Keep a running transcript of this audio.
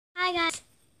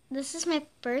this is my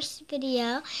first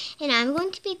video, and I'm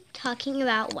going to be talking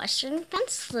about western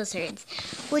fence lizards,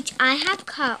 which I have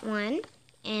caught one,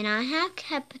 and I have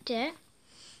kept it.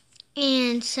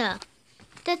 And so,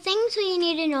 the things that you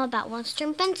need to know about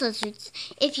western fence lizards,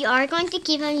 if you are going to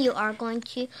keep them, you are going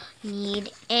to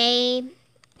need a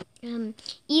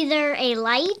either a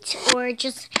light or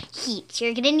just heat. So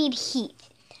you're going to need heat.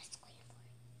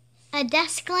 A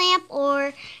desk lamp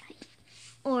or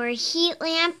a heat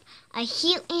lamp. A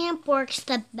heat lamp works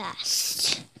the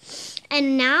best.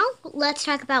 And now let's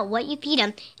talk about what you feed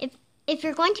them. If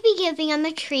you're going to be giving them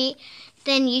a treat,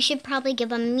 then you should probably give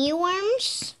them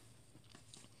mealworms.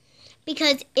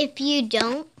 Because if you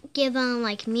don't give them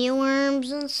like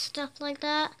mealworms and stuff like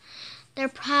that, they're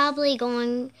probably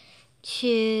going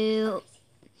to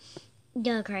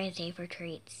go crazy for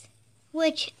treats.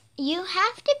 Which you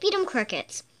have to feed them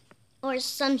crickets or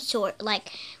some sort,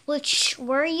 like which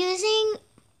we're using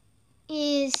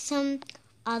is some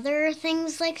other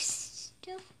things like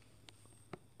stuff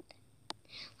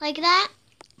like that.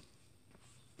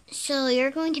 So you're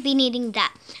going to be needing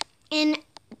that. And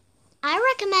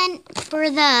I recommend for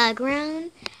the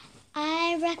ground,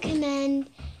 I recommend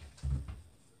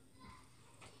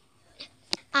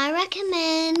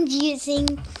using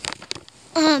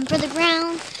for the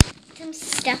ground some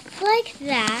stuff like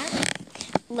that.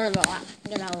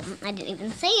 I didn't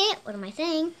even say it. What am I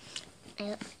saying?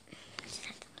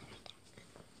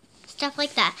 Stuff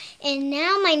like that. And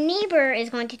now my neighbor is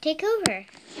going to take over.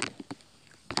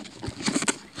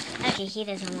 Okay, he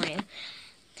doesn't want to.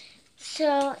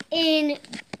 So,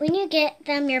 when you get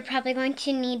them, you're probably going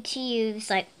to need to use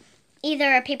like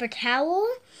either a paper towel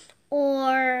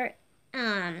or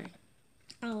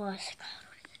what's it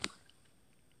called?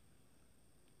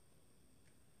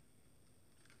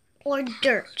 Or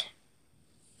dirt.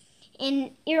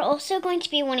 And you're also going to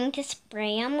be wanting to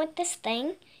spray them with this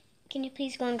thing. Can you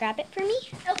please go and grab it for me?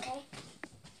 Okay.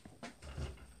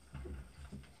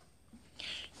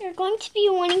 You're going to be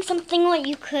wanting something that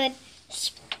you could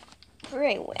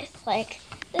spray with. Like,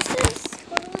 this is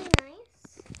totally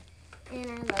nice.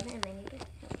 And I love it. And maybe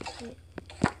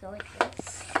go like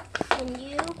this. And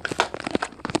you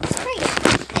spray it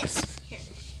like this.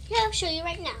 Here, I'll show you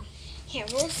right now. Here,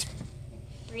 we'll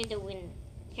spray the wind.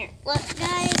 Here, look,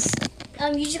 guys.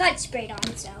 You just got sprayed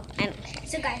on, so. Okay.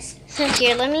 So guys. So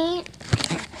here,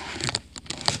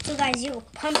 So guys, you will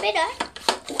pump it up.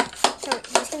 So I'm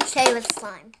just gonna show you with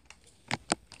slime.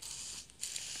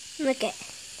 Look it.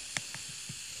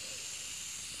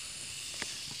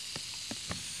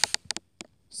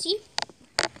 See?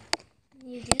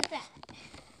 You do that.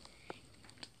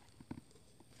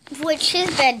 Which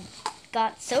is bed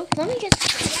got soap. Let me just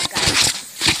show you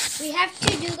guys. We have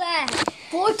to do that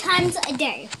 4 times a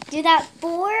day. Do that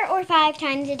 4 or 5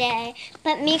 times a day,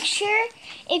 but make sure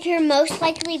if you're most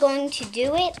likely going to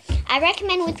do it, I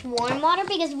recommend with warm water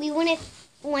because we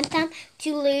want them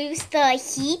to lose the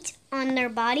heat on their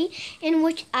body. In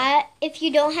which, if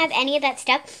you don't have any of that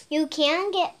stuff, you can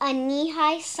get a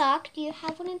knee-high sock. Do you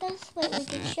have one of those that we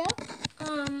can show?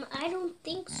 I don't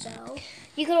think so.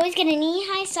 You could always get a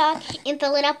knee-high sock and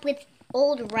fill it up with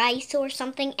old rice or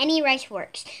something. Any rice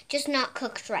works, just not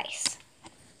cooked rice.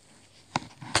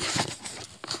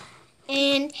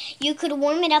 And you could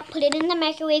warm it up, put it in the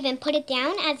microwave, and put it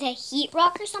down as a heat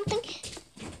rock or something.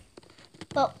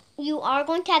 But you are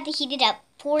going to have to heat it up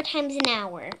 4 times an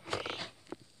hour,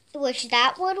 which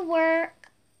that would work.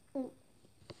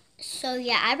 So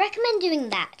yeah, I recommend doing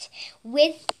that.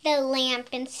 With the lamp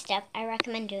and stuff, I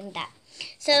recommend doing that.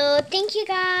 So thank you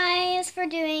guys for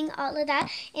doing all of that.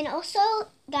 And also,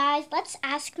 guys, let's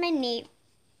ask my neighbor.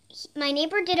 My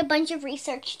neighbor did a bunch of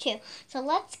research too. So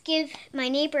let's give my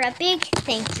neighbor a big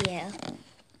thank you.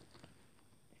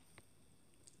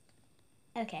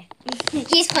 Okay.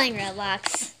 He's playing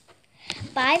Roblox.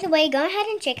 By the way, go ahead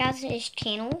and check out his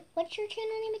channel. What's your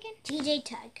channel name again? TJ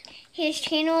Tug. His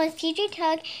channel is TJ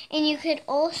Tug, and you could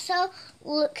also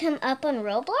look him up on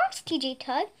Roblox, TJ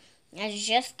Tug. That's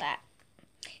just that.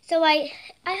 So I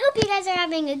hope you guys are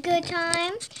having a good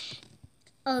time.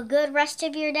 A good rest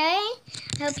of your day.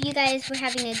 I hope you guys were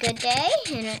having a good day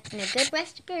and a good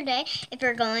rest of your day. If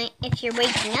you're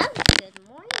waking up, good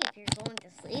morning. If you're going to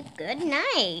sleep, good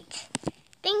night.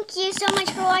 Thank you so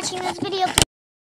much for watching this video.